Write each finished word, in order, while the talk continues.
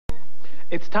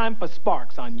It's time for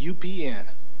Sparks on UPN.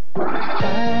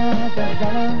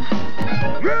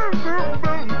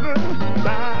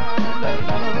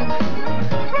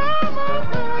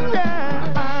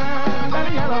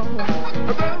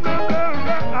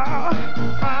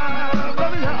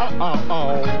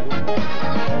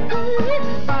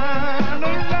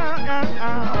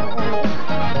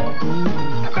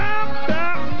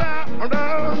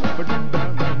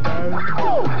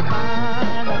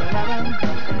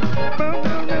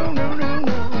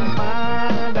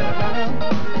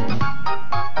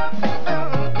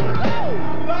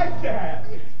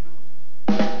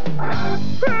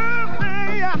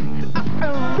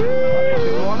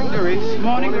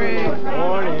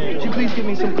 Give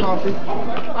me some coffee.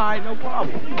 All right, no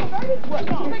problem.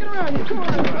 Take it around here. Come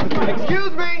on.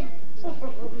 Excuse me.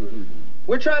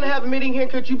 We're trying to have a meeting here.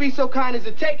 Could you be so kind as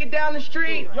to take it down the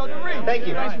street? Yo, DeRee. Thank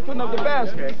you. Thanks for putting up the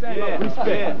basket. Yeah,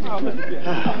 respect.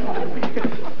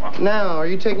 Now, are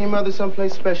you taking your mother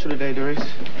someplace special today, Doris?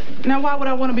 Now, why would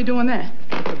I want to be doing that?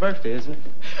 It's her birthday, isn't it?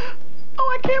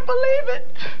 Oh, I can't believe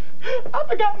it. I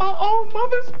forgot my own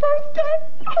mother's birthday.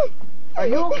 Are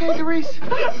you okay, Doris?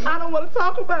 I don't want to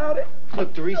talk about it.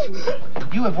 Look, Doris,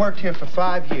 you have worked here for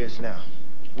 5 years now.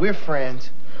 We're friends.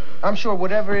 I'm sure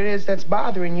whatever it is that's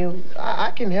bothering you,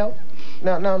 I can help.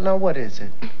 Now, what is it?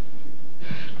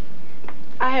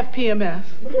 I have PMS.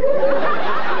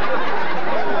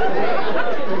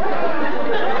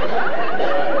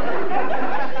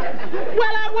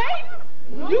 Well, I wait.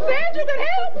 You said you could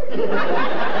help.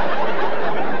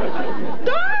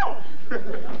 Don't.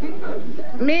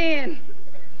 Men,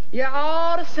 you're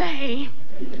all the same.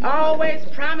 Always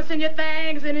promising you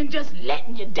things and then just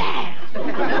letting you down.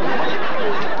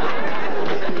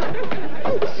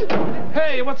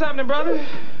 Hey, what's happening, brother?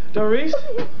 Doris?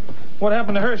 What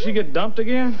happened to her? She get dumped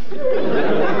again?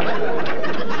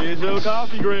 Here's your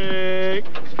coffee, Greg.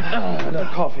 No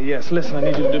coffee, yes. Listen, I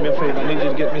need you to do me a favor. I need you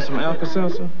to get me some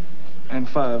Alka-Seltzer and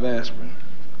 5 aspirin.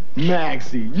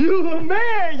 Maxie, you the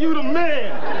man, you the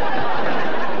man.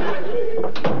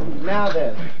 Now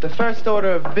then, the first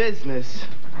order of business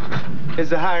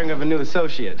is the hiring of a new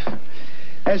associate.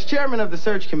 As chairman of the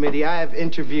search committee, I have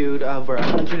interviewed over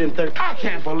 130... I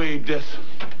can't believe this.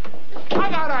 I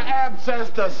got an abscess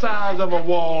the size of a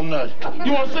walnut.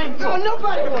 You want to see? No,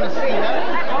 nobody want to see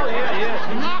that. Oh,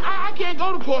 yeah. I can't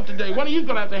go to court today. One of you's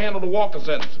going to have to handle the Walker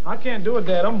sentence. I can't do it,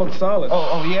 Dad. I'm booked solid.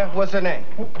 Oh, yeah? What's her name?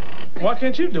 Why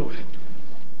can't you do it?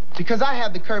 Because I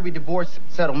have the Kirby divorce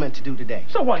settlement to do today.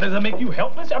 So what, does that make you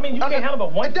helpless? I mean, you can't handle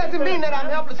but one It doesn't mean that I'm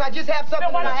helpless. I just have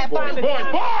something that I have to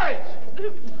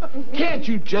do. Boys! Can't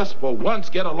you just for once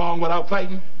get along without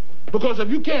fighting? Because if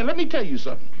you can, let me tell you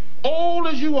something. Old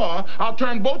as you are, I'll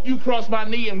turn both you across my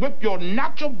knee and whip your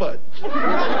natural butt.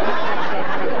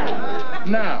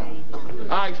 Now,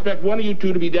 I expect one of you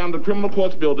two to be down to the criminal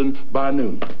courts building by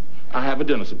noon. I have a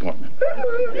dentist appointment.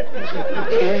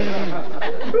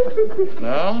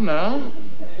 No,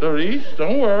 Doris,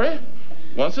 don't worry.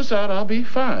 Once it's out, I'll be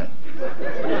fine.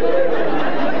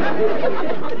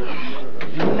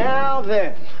 Now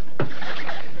then,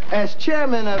 as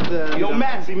chairman of the... Yo,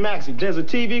 Maxie, there's a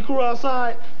TV crew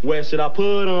outside. Where should I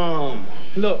put 'em?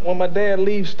 Look, when my dad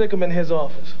leaves, stick him in his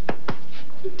office.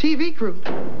 TV crew?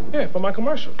 Yeah, for my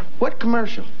commercial. What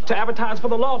commercial? To advertise for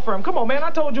the law firm. Come on, man, I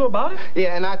told you about it.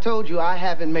 Yeah, and I told you I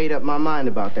haven't made up my mind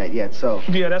about that yet, so...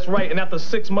 Yeah, that's right. And after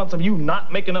 6 months of you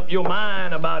not making up your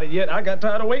mind about it yet, I got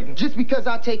tired of waiting. Just because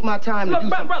I take my time to do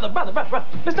something... Brother,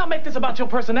 let's not make this about your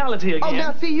personality again. Oh,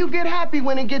 now, see, you get happy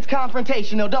when it gets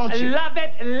confrontational, don't you? Love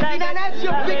it. See, now that's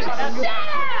your big... Shut up!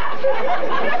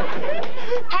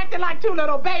 Acting like two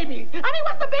little babies. I mean,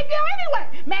 what's the big deal anyway?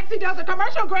 Maxie does a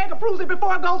commercial, Greg approves it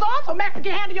before it goes on, so Maxie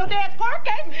can handle your dad's court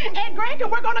case, and Greg can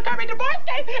work on the Kirby divorce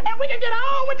case, and we can get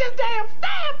on with this damn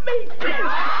staff meeting.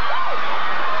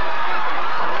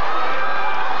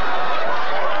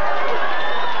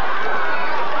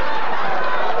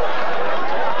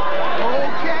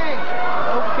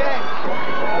 Okay.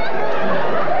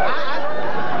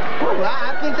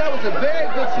 I think that was a very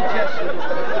good suggestion.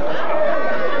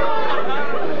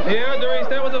 Yeah, Doris,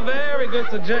 that was a very good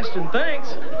suggestion.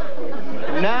 Thanks.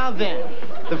 Now then,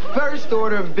 the first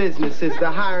order of business is the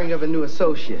hiring of a new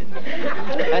associate.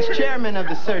 As chairman of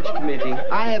the search committee,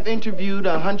 I have interviewed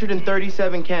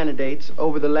 137 candidates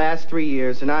over the last 3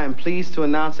 years, and I am pleased to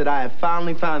announce that I have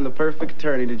finally found the perfect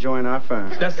attorney to join our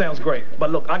firm. That sounds great. But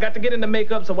look, I got to get into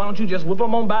makeup, so why don't you just whip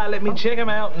him on by, let me check him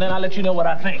out, and then I'll let you know what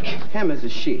I think. Him is a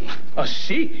she. A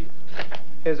she?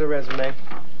 Here's her resume.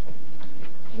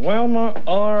 Wilma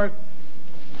R.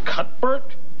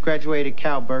 Cuthbert? Graduated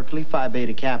Cal Berkeley, Phi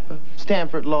Beta Kappa.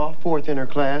 Stanford Law, 4th in her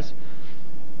class.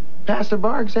 Passed the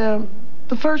bar exam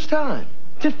The first time.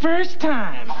 The first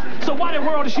time. So why the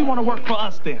world does she want to work for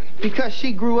us then? Because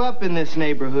she grew up in this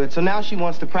neighborhood, so now she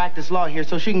wants to practice law here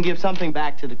so she can give something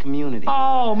back to the community.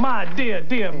 Oh, my dear,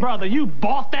 dear brother, you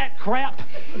bought that crap?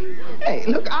 Hey,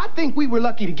 look, I think we were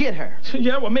lucky to get her.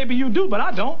 Yeah, well, maybe you do, but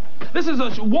I don't. This is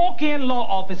a walk-in law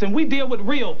office, and we deal with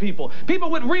real people.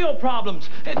 People with real problems.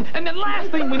 And the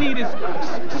last thing we need is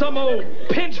some old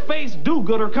pinch-faced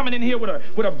do-gooder coming in here with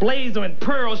a blazing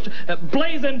pearls,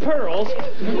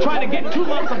 trying to get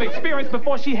 2 months of experience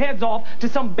before she heads off to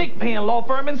some big-paying law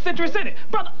firm in Citrus City.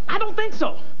 Brother, I don't think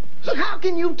so. Look, how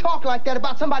can you talk like that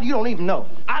about somebody you don't even know?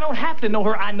 I don't have to know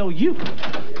her. I know you.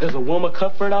 There's a Wilma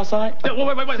Cuthbert outside?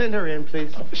 Wait. Send her in,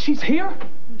 please. She's here?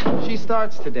 She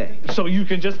starts today. So you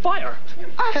can just fire her.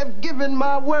 I have given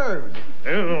my word.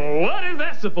 What is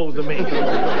that supposed to mean?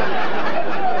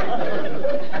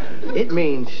 It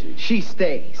means she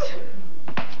stays.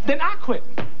 Then I quit.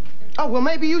 Oh, well,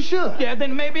 maybe you should. Yeah,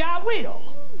 then maybe I will.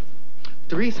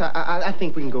 Therese, I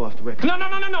think we can go off the record. No.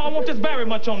 I want this very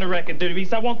much on the record,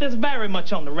 Therese. I want this very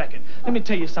much on the record. Let me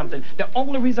tell you something. The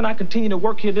only reason I continue to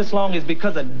work here this long is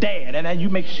because of Dad, and you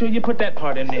make sure you put that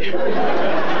part in there.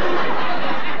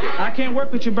 I can't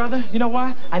work with you, brother. You know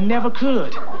why? I never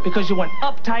could. Because you're an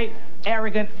uptight,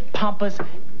 arrogant, pompous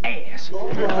ass.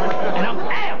 And I'm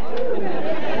out.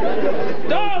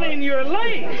 Darling, you're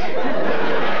late.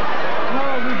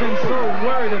 Oh, we've been so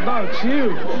worried about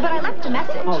you. But I left a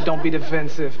message. Oh, don't be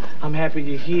defensive. I'm happy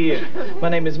you're here. My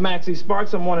name is Maxie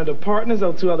Sparks. I'm one of the partners.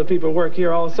 Those 2 other people work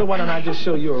here also. Why don't I just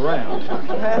show you around?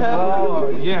 Oh,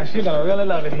 yes, you're gonna really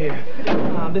love it here.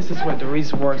 This is where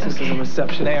Therese works. This is a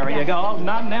reception area. Oh,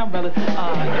 not now, brother.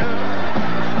 All right,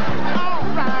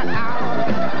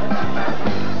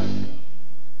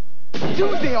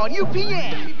 Tuesday on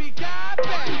UPN.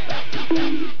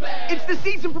 It's the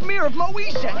season premiere of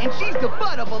Moesha, and she's the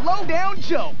butt of a low-down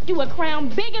joke. You a crown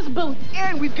biggest booth.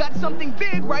 And we've got something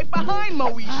big right behind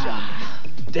Moesha.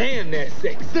 Damn, that's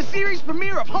sexy. The series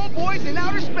premiere of Homeboys in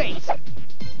Outer Space.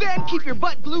 Then keep your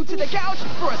butt glued to the couch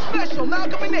for a special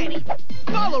Malcolm and Eddie,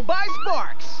 followed by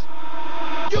Sparks.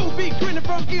 You'll be grinning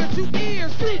from ear to ear,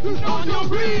 sitting on your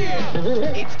rear.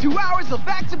 It's 2 hours of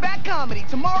back-to-back comedy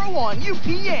tomorrow on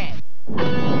UPN.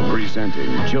 Presenting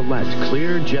Gillette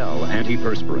Clear Gel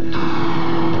Antiperspirant.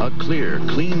 A clear,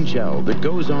 clean gel that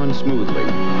goes on smoothly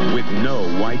with no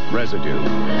white residue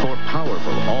for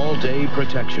powerful all-day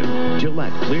protection.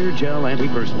 Gillette Clear Gel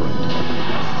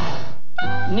Antiperspirant.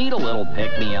 Need a little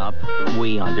pick-me-up?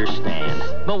 We understand.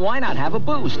 But why not have a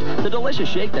Boost? The delicious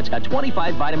shake that's got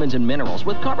 25 vitamins and minerals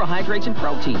with carbohydrates and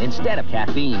protein instead of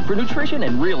caffeine for nutrition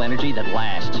and real energy that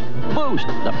lasts. Boost,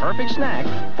 the perfect snack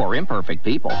for imperfect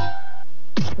people.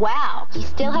 Wow, you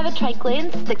still have a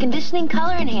Tri-Cleanse, the conditioning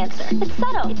color enhancer. It's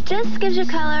subtle. It just gives your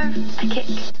color a kick.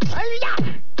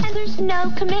 And there's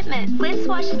no commitment. Glints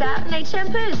washes out and 8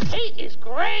 shampoos. 8 is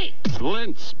great.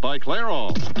 Glints by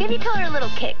Clairol. Give your color a little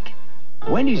kick.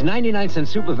 Wendy's 99-cent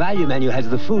super value menu has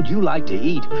the food you like to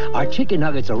eat. Our chicken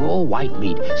nuggets are all white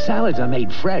meat. Salads are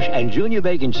made fresh, and Junior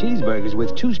Bacon cheeseburgers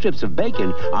with 2 strips of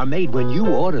bacon are made when you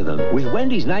order them. With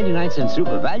Wendy's 99-cent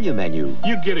super value menu,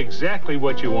 You get exactly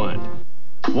what you want.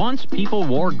 Once people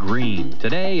wore green.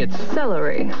 Today it's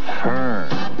Celery. fern.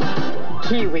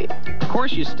 Kiwi. Of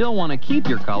course, you still want to keep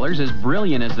your colors as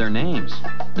brilliant as their names.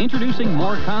 Introducing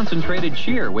more concentrated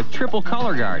cheer with triple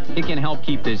color guard. It can help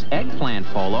keep this eggplant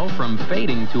polo from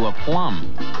fading to a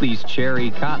plum. These cherry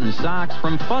cotton socks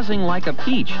from fuzzing like a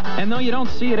peach. And though you don't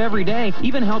see it every day,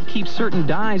 even help keep certain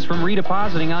dyes from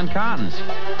redepositing on cottons.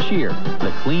 Cheer,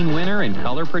 the clean winner in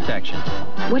color protection.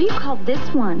 What do you call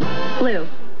this one? Blue.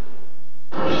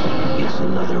 it's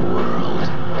another world,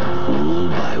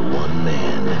 ruled by one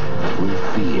man through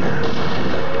fear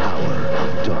and the power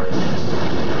of darkness.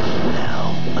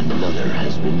 Now, another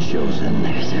has been chosen.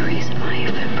 There's a reason why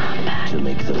you've been brought back. To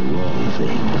make the wrong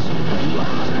things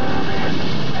right.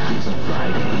 This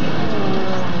Friday,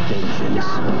 vengeance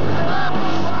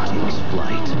takes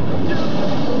flight.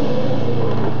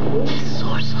 The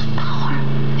source of power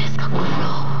is the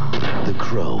Crow. The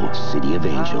Crow, City of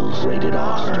Angels, rated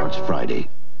R, starts Friday.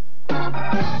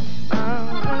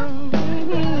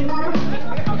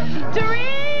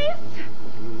 Therese!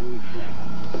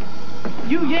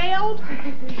 You yelled?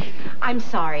 I'm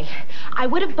sorry. I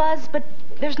would have buzzed, but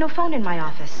there's no phone in my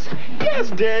office.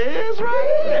 Yes, Des,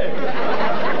 right here.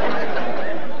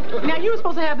 Now, you were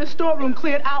supposed to have this storeroom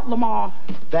cleared out, Lamar.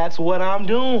 That's what I'm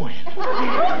doing.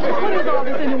 What is all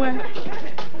this anyway?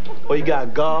 Well, you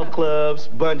got golf clubs,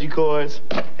 bungee cords,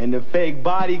 and the fake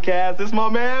body cast. It's my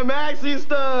man Maxie's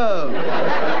stuff.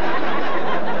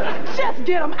 Just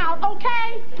get them out,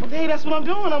 okay? Hey, that's what I'm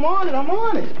doing. I'm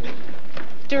on it.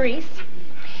 Therese,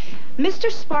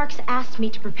 Mr. Sparks asked me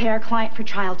to prepare a client for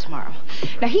trial tomorrow.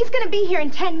 Now, he's going to be here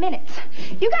in 10 minutes.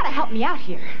 You got to help me out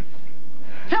here.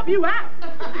 Help you out?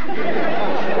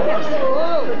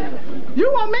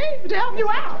 You want me to help you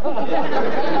out?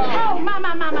 Oh, my.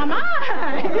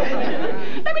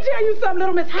 Let me tell you something,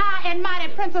 little Miss High and Mighty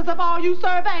Princess of all you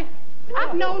survey.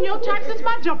 I've known your type since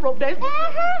my jump rope days.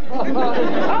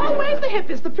 Always the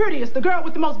hippest, the prettiest, the girl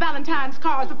with the most Valentine's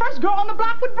cards, the first girl on the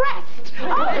block with breasts.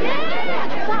 Oh,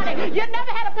 yeah, Sonny. You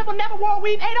never had a pimple, never wore a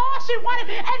weave, ate all she wanted,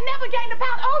 and never gained a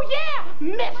pound. Oh, yeah,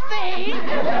 Missy.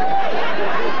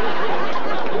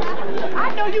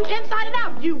 I know you inside and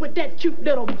out, you with that cute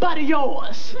little butt of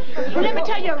yours. Let me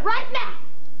tell you right now,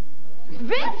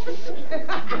 this is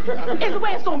the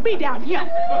way it's gonna be down here.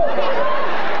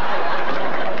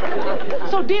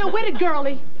 So deal with it,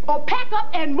 girlie, or pack up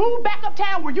and move back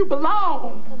uptown where you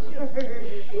belong.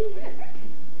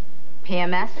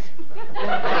 PMS?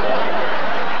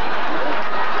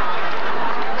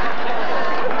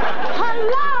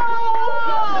 Hello!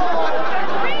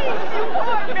 Doris, you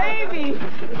poor baby.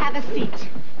 Have a seat.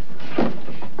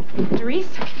 Doris,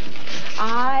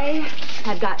 I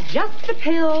have got just the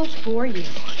pills for you.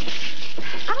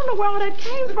 I don't know where all that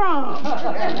came from.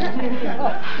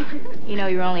 You know,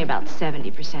 you're only about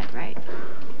 70%, right?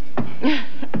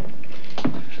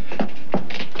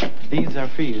 These are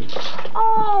for you.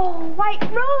 Oh, white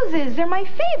roses. They're my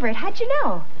favorite. How'd you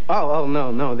know? Oh,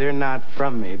 no, they're not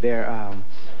from me.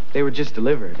 They were just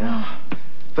delivered.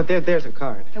 But there's a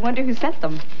card. I wonder who sent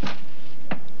them.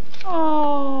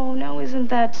 Oh, no, isn't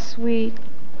that sweet?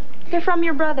 They're from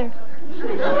your brother.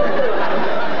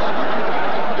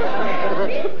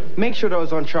 Make sure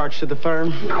those aren't charged to the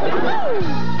firm.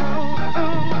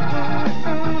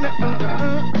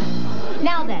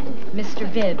 Now then, Mr.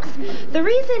 Bibbs, the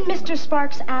reason Mr.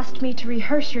 Sparks asked me to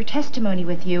rehearse your testimony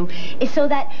with you is so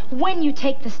that when you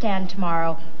take the stand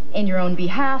tomorrow in your own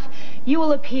behalf, you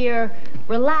will appear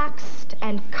relaxed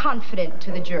and confident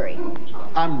to the jury.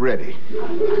 I'm ready.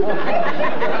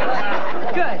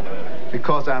 Good.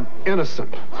 Because I'm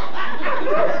innocent.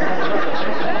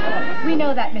 We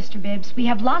know that, Mr. Bibbs. We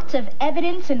have lots of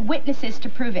evidence and witnesses to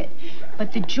prove it.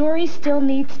 But the jury still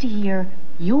needs to hear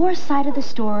your side of the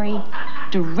story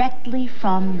directly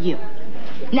from you.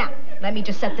 Now, let me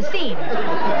just set the scene.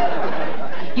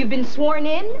 You've been sworn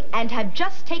in and have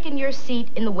just taken your seat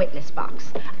in the witness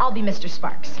box. I'll be Mr.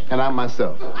 Sparks. And I'm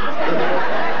myself.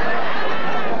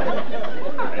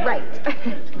 Right.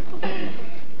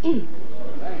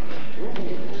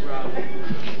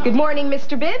 Good morning,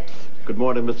 Mr. Bibbs. Good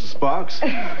morning, Mr. Sparks.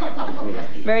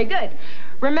 Very good.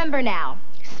 Remember now,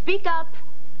 speak up,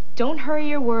 don't hurry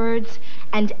your words,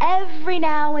 and every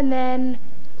now and then,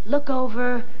 look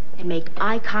over and make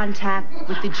eye contact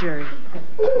with the jury.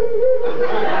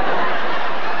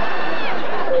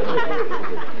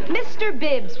 Mr.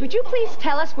 Bibbs, would you please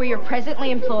tell us where you're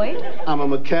presently employed? I'm a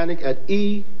mechanic at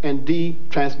E&D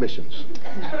Transmissions.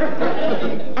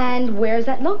 And where is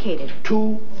that located?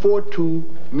 242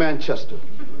 Manchester,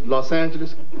 Los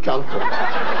Angeles, California.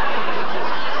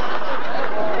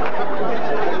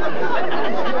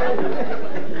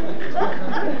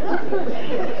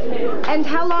 And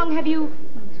how long have you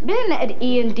been at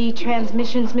E&D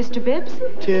Transmissions, Mr. Bibbs?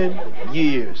 10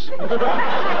 years.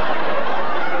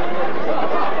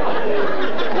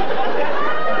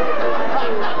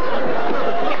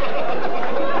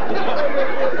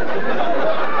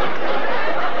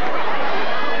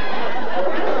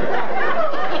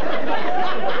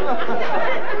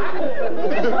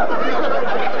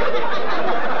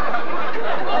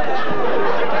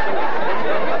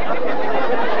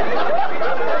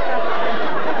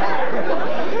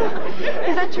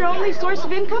 Your only source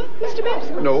of income, Mr. Bibbs?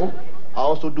 No, I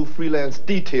also do freelance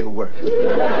detail work.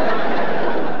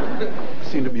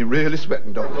 Seem to be really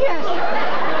sweating, don't you? Yes.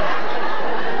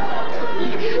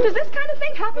 Does this kind of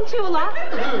thing happen to you a lot?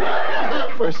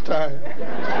 First time. I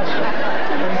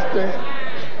understand.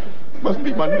 Must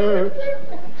be my nerves.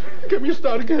 Can you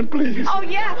start again, please? Oh,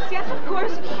 yes, of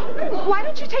course. Why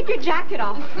don't you take your jacket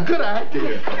off? Good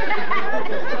idea.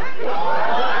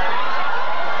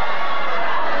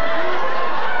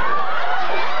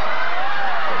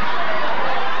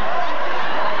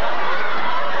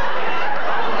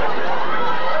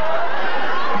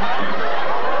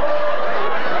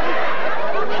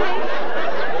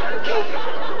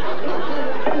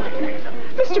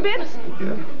 Mr. Bibbs?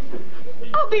 Yeah?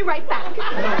 I'll be right back.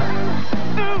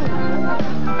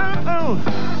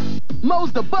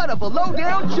 Mo's the butt of a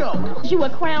low-down joke. You a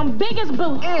crown big as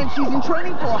boot. And she's in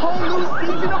training for a whole new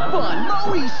season of fun.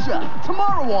 Moesha,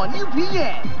 tomorrow on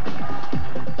UPN.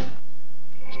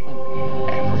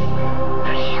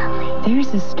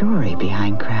 There's a story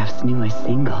behind Kraft's newest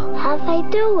single. How'd they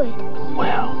do it?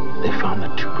 Well, they found the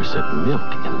 2%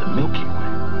 milk in the Milky Way.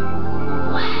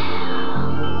 Wow.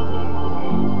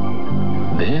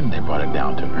 Then they brought it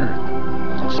down to Earth.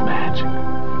 It's magic.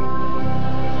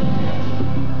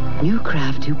 New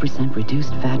Kraft 2%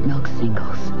 reduced fat milk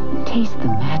singles. Taste the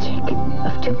magic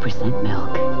of 2%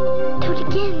 milk. Do it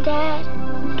again, Dad.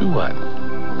 Do what?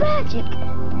 Magic.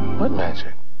 What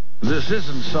magic? This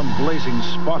isn't some blazing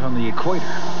spot on the equator.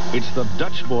 It's the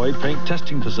Dutch Boy Paint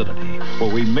Testing Facility,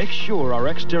 where we make sure our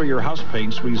exterior house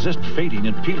paints resist fading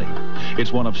and peeling.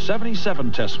 It's one of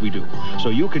 77 tests we do, so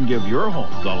you can give your home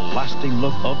the lasting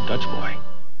look of Dutch Boy.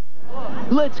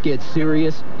 Let's get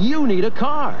serious. You need a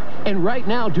car. And right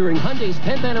now, during Hyundai's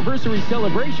 10th anniversary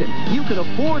celebration, you can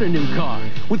afford a new car.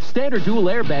 With standard dual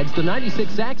airbags, the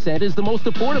 96 Accent is the most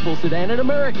affordable sedan in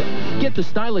America. Get the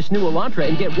stylish new Elantra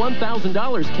and get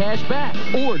 $1,000 cash back.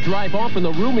 Or drive off in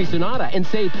the roomy Sonata and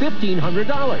save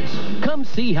 $1,500. Come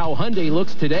see how Hyundai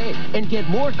looks today and get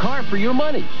more car for your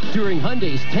money during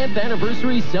Hyundai's 10th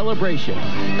anniversary celebration.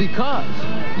 Because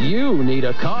you need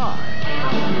a car.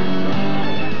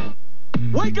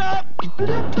 Wake up!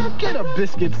 Get a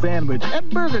biscuit sandwich at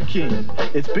Burger King.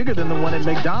 It's bigger than the one at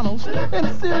McDonald's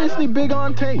and seriously big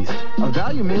on taste. A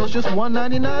value meal is just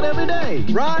 $1.99 every day.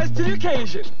 Rise to the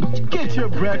occasion. Get your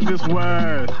breakfast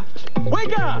worth.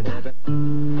 Wake up!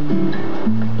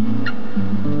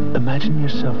 Imagine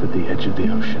yourself at the edge of the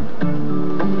ocean.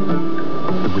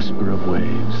 The whisper of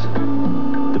waves.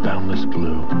 The boundless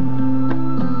blue.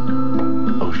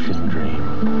 Ocean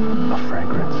dream. A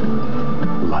fragrance.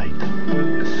 Light.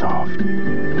 Soft,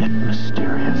 yet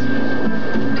mysterious.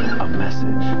 A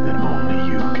message that only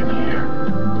you can hear.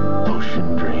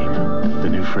 Ocean Dream, the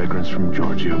new fragrance from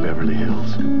Giorgio Beverly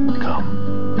Hills.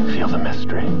 Come, feel the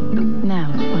mystery.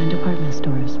 Now, find department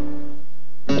stores.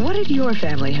 What did your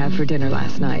family have for dinner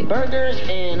last night? Burgers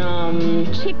and,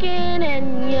 chicken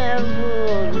and,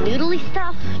 noodly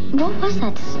stuff. What was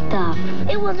that stuff?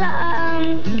 It was,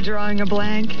 Drawing a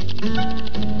blank?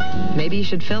 Maybe you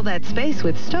should fill that space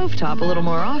with stovetop a little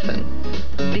more often.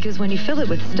 Because when you fill it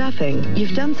with stuffing,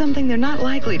 you've done something they're not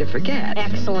likely to forget.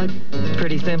 Excellent.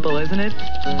 Pretty simple, isn't it?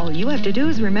 All you have to do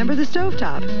is remember the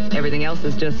stovetop. Everything else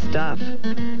is just stuff.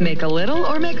 Make a little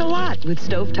or make a lot with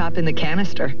stovetop in the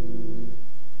canister.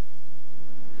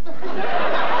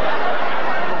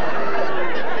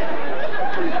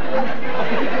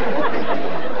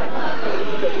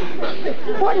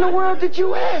 What in the world did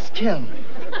you ask him?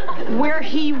 Where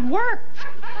he worked.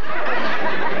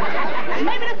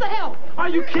 Maybe this will help. Are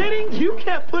you kidding? You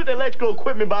can't put electrical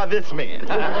equipment by this man.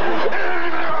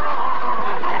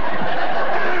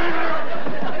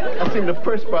 I seem to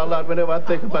perspire a lot whenever I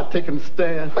think about taking a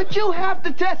stand. But you have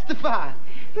to testify.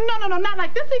 No, not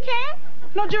like this he can't.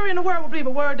 No jury in the world will believe a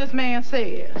word this man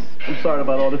says. I'm sorry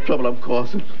about all the trouble I'm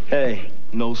causing. Hey,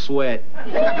 no sweat.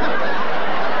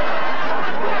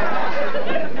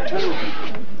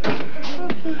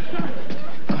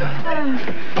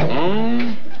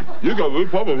 You got a real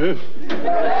problem here.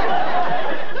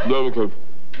 Novocaine.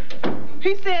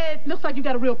 He said, looks like you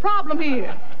got a real problem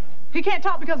here. He can't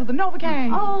talk because of the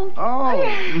Novocaine. Oh.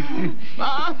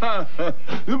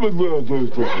 You must be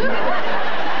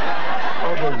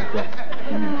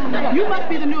You must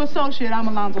be the new associate. I'm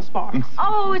Alonzo Sparks.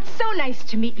 Oh, it's so nice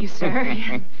to meet you, sir. He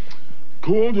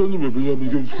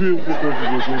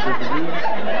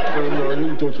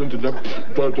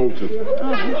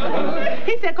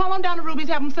said, call on down to Ruby's,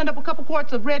 have him send up a couple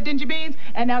quarts of red dingy beans,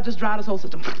 and now just dry his whole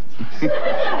system.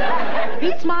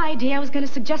 Beats my idea. I was going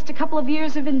to suggest a couple of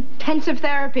years of intensive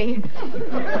therapy.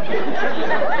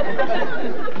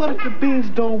 What if the beans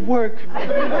don't work?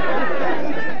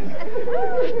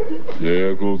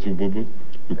 Yeah, go to Bubba.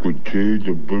 You could change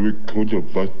a very cold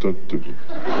about that.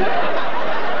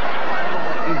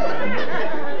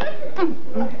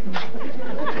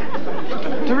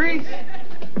 Therese,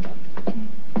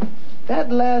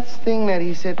 that last thing that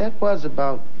he said, that was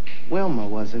about Wilma,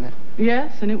 wasn't it?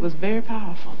 Yes, and it was very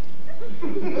powerful.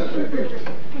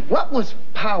 What was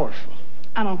powerful?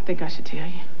 I don't think I should tell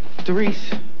you.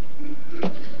 Therese,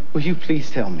 will you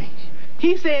please tell me?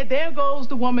 He said, there goes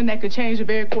the woman that could change the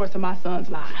very course of my son's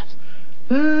lives.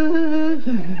 It's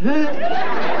a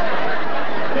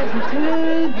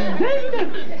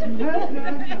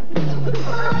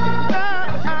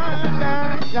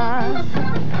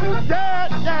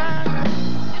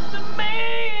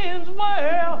man's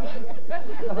world,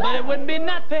 but it wouldn't be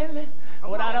nothing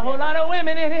without a whole lot of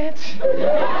women in it.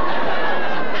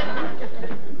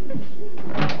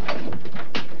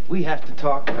 We have to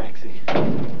talk, Maxie.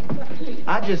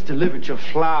 I just delivered your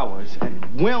flowers, and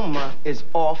Wilma is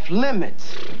off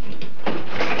limits.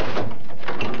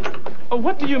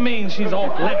 What do you mean she's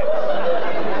off limits?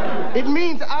 It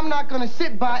means I'm not gonna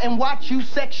sit by and watch you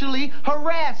sexually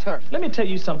harass her. Let me tell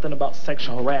you something about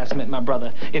sexual harassment, my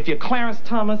brother. If you're Clarence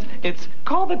Thomas, it's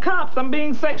call the cops, I'm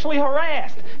being sexually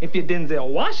harassed. If you're Denzel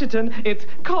Washington, it's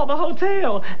call the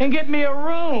hotel and get me a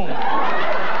room.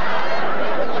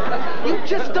 You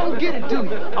just don't get it, do you?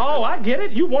 Oh, I get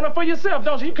it. You want it for yourself,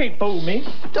 don't you? You can't fool me.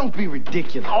 Don't be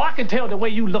ridiculous. Oh, I can tell the way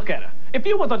you look at her. If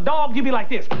you was a dog, you'd be like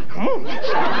this.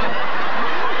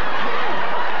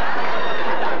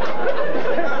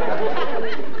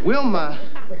 Wilma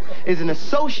is an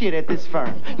associate at this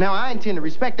firm. Now, I intend to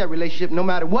respect that relationship no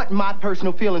matter what my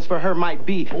personal feelings for her might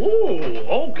be. Ooh,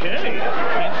 okay.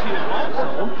 And she is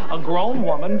also a grown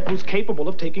woman who's capable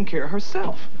of taking care of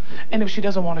herself. And if she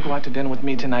doesn't want to go out to dinner with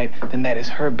me tonight, then that is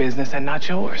her business and not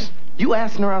yours. You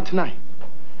asking her out tonight?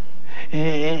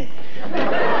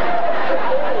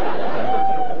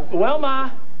 Well, Ma.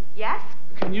 Yes?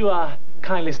 Can you,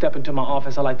 kindly step into my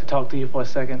office? I'd like to talk to you for a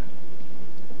second.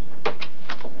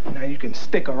 Now you can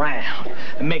stick around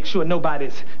and make sure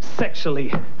nobody's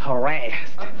sexually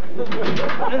harassed.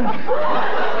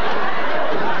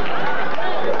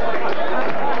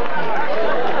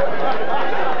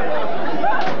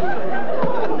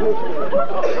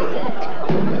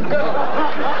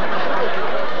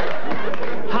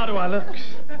 How do I look?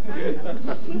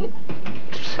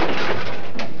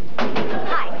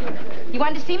 You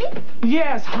wanted to see me?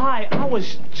 Yes, hi. I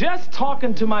was just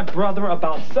talking to my brother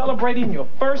about celebrating your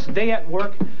first day at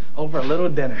work over a little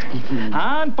dinner.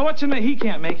 Unfortunately, he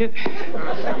can't make it.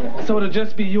 So it'll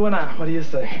just be you and I. What do you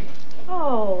say?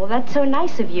 Oh, that's so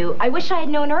nice of you. I wish I had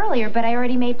known earlier, but I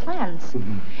already made plans.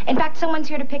 In fact, someone's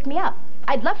here to pick me up.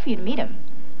 I'd love for you to meet him.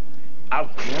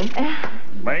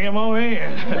 Bring him over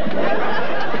here.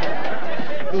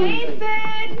 Jason!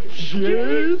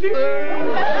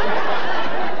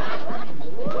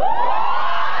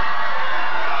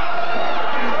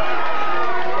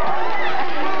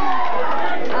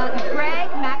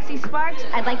 Sparks,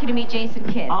 I'd like you to meet Jason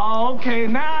Kidd. Oh, okay,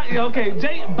 now, okay,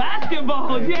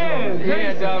 basketball,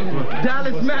 yeah.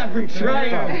 Dallas Mavericks,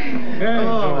 right? Yeah.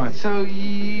 Oh, so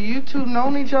you two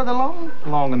known each other long?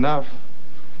 Long enough.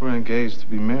 We're engaged to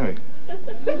be married.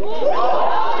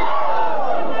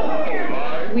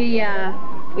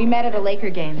 We met at a Laker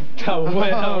game. Oh,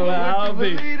 well, I'll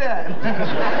be. Believe that.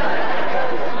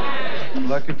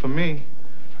 Lucky for me,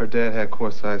 her dad had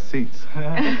courtside seats.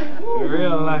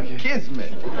 Real lucky.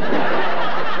 Kismet.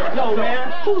 Yo,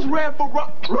 man, who's red for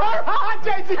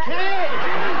Jason Kidd? Yo,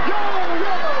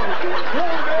 man,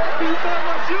 can you tell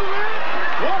my shoe, man?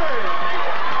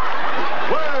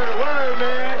 Word,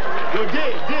 man. Yo,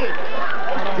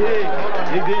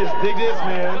 dig this,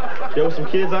 man. There were some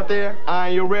kids out there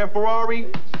eyeing your red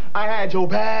Ferrari. I had your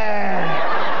bag.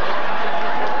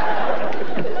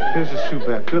 Here's your shoe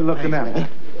back. Good looking out. Thanks,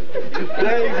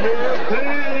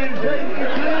 man.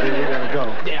 We gotta go.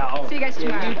 Yeah. See you guys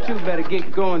tomorrow. You two better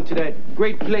get going to that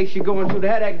great place you're going to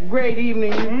have that great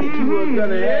evening you were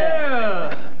gonna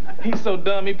have. Yeah. He's so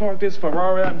dumb, he parked his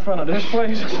Ferrari out in front of this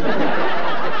place.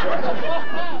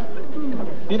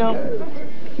 You know,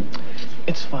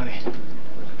 it's funny.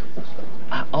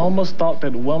 I almost thought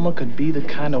that Wilma could be the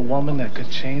kind of woman that could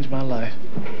change my life.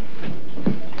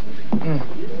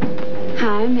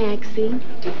 Hi, Maxie.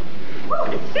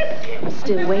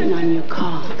 Still waiting on your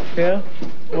call. Yeah?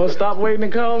 Well, stop waiting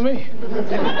and call me.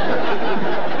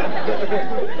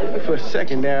 For a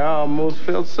second there, I almost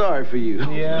felt sorry for you.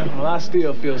 Yeah, well, I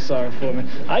still feel sorry for me.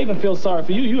 I even feel sorry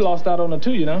for you. You lost out on it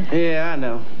too, you know? Yeah, I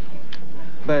know.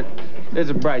 But there's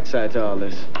a bright side to all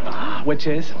this. Which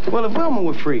is? Well, if Wilma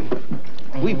were free,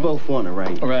 we both want her,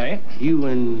 right? Right. You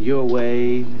in your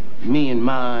way, me in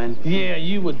mine. Yeah,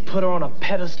 you would put her on a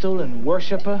pedestal and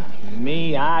worship her.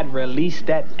 Me, I'd release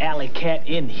that alley cat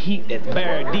in heat that's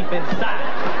buried deep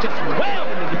inside. Just well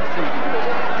to get free.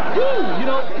 Woo, you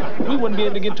know, we wouldn't be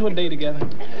able to get to a day together.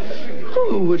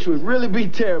 Whew, which would really be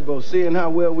terrible, seeing how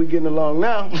well we're getting along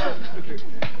now.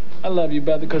 I love you,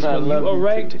 brother, because when you are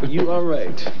right, you are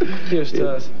right. Here's to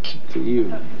us. To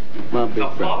you, my big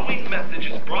brother. The following message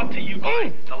is brought to you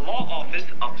by the law office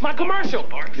of my commercial.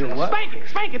 Your what?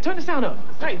 Spank it, turn the sound up.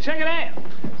 Hey, check it out.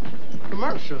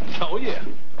 Commercial? Oh, yeah.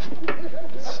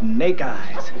 Snake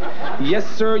eyes. Yes,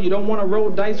 sir, you don't want to roll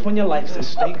dice when your life's at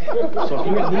stake. So if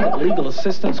you're in need of legal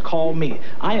assistance, call me.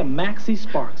 I am Maxie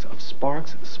Sparks of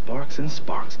Sparks, Sparks, and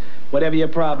Sparks. Whatever your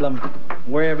problem,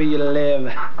 wherever you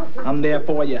live, I'm there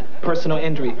for you. Personal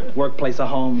injury, workplace or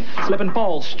home. Slip and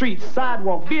falls, streets,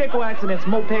 sidewalk, vehicle accidents,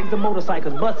 mopeds and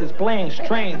motorcycles, buses, planes,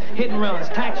 trains, hit and runs,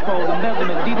 tax frauds,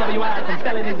 embezzlement, DWI, from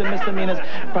felonies and misdemeanors,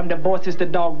 from divorces to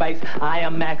dog bites. I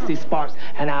am Maxie Sparks,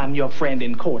 and I'm your friend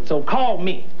in court. So call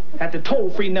me at the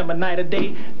toll-free number night or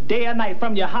day or night,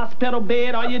 from your hospital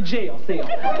bed or your jail cell.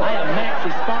 I am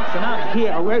Maxie Sparks, and I'm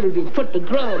here ready to put the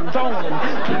gloves on and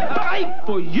fight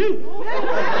for you.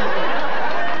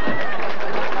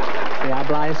 Se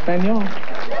habla español.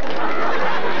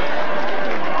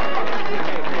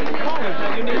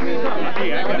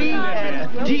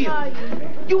 Deal.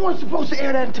 You weren't supposed to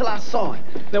air that until I saw it.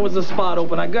 There was a spot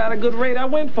open. I got a good rate. I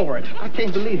went for it. I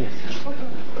can't believe this.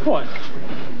 What?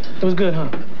 It was good, huh?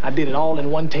 I did it all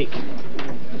in one take.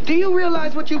 Do you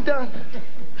realize what you've done?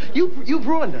 You've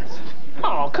ruined us.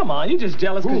 Oh, come on. You're just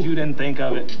jealous because you didn't think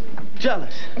of it.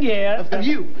 Jealous? Yeah. Of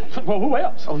you. Well, who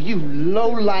else? Oh, you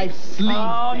low-life sleaze.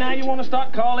 Oh, now you want to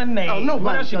start calling names. Oh,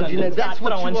 nobody tells you that. That's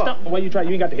what you are. Well, you try.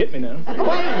 You ain't got to hit me now. Well,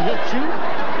 I didn't hit you.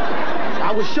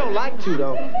 I would sure like to,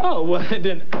 though. Oh, well,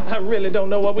 then I really don't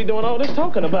know what we're doing all this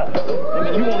talking about. I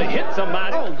mean, you want to hit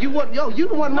somebody. Oh, you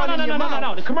the one running your mouth.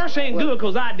 No. The commercial ain't good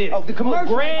because I did it. Oh, the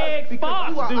commercial. Greg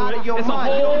Fox do it. It's a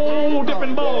whole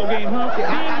different ball game, huh? Yeah,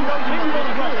 I know you want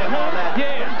to do it, huh?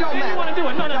 Yeah. It don't matter. You want to do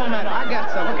it. No. I got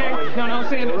something. Okay? No, I'm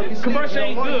saying the commercial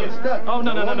ain't good. Oh,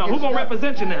 no. Who gonna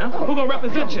represent you now? Who gonna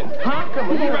represent you? Huh?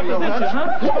 Who gonna represent you,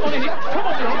 huh? Come on in here. Come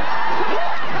on in here.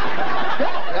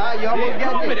 You almost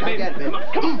got it. Baby.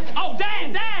 Come on. Oh,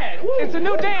 Dad. It's a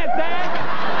new dance, Dad.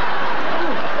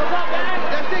 What's up, Dad?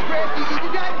 That's it, Greg. You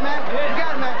got it, man. You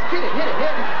got it, man. Hit it.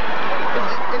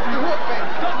 It's the hook, man.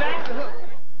 Go, Dad. The hook.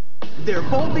 They're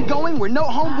boldly going where no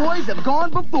homeboys have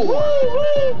gone before.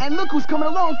 Woo! And look who's coming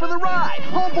along for the ride.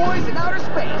 Homeboys in Outer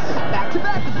Space. Back to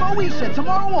back with Moesha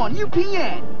tomorrow on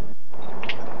UPN.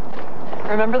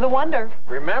 Remember the Wonder?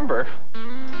 Remember?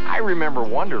 I remember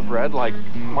Wonder Bread like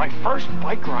my first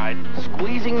bike ride,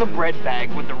 squeezing the bread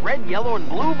bag with the red, yellow, and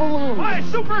blue balloons. My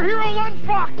superhero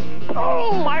lunchbox!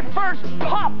 Oh, my first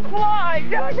pop fly!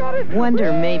 Yeah, I got it!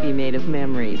 Wonder may be made of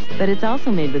memories, but it's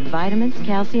also made with vitamins,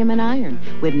 calcium, and iron,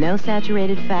 with no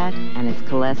saturated fat, and it's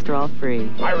cholesterol-free.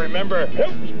 I remember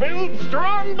hips build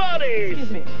strong bodies.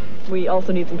 Excuse me. We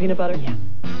also need some peanut butter? Yeah.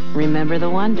 Remember the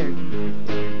Wonder.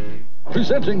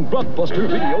 Presenting blockbuster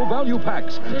video value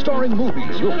packs, starring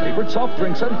movies, your favorite soft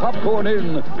drinks, and popcorn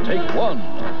in Take 1,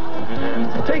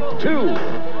 Take 2,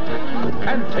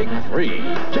 and Take 3.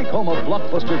 Take home a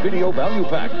blockbuster video value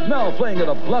pack, now playing at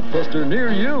a Blockbuster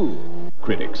near you.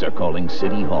 Critics are calling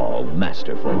City Hall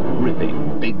masterful,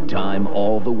 ripping, big time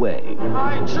all the way.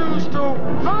 I choose to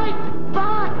fight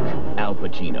back! Al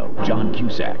Pacino, John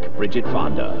Cusack, Bridget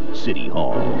Fonda, City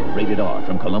Hall. Rated R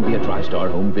from Columbia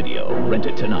TriStar Home Video. Rent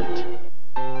it tonight.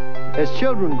 As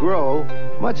children grow,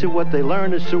 much of what they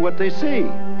learn is through what they see.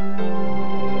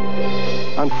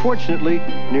 Unfortunately,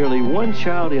 nearly 1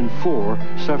 child in 4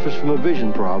 suffers from a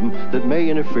vision problem that may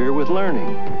interfere with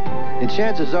learning. And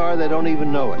chances are they don't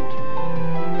even know it.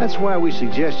 That's why we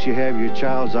suggest you have your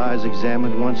child's eyes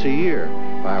examined once a year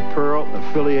by a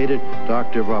Pearl-affiliated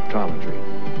doctor of optometry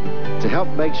to help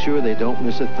make sure they don't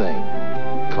miss a thing.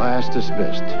 Class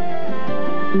dismissed.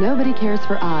 Nobody cares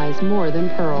for eyes more than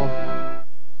Pearl.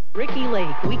 Ricky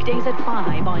Lake, weekdays at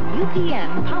 5 on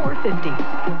UPN Power 50.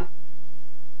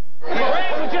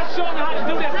 Greg was just showing how to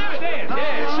do this. Dad.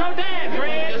 Yeah, show Dad,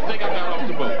 Greg. Just think I got off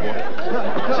the boat, boy.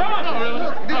 Show him. No, really?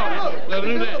 No, let him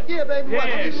do that. Yeah, baby.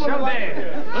 Yeah, show Dad.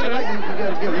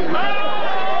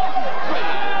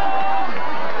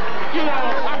 You know,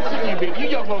 I'm sick of you, big. You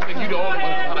young folks think you the only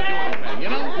one that's how to do it, man, you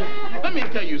know? Let me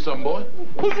tell you something, boy.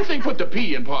 Who you think put the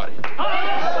P in party?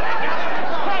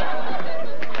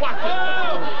 Watch this.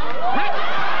 Rick,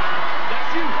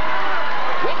 that's you.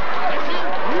 What? That's you.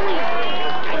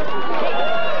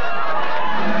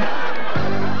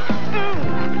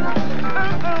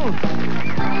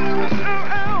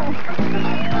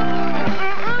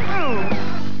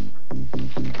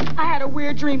 I had a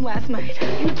weird dream last night.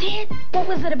 You did? What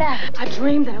was it about? I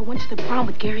dreamed that I went to the prom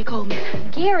with Gary Coleman.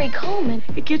 Gary Coleman?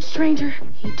 It gets stranger.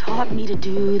 He taught me to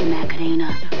do the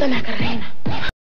Macarena. The Macarena.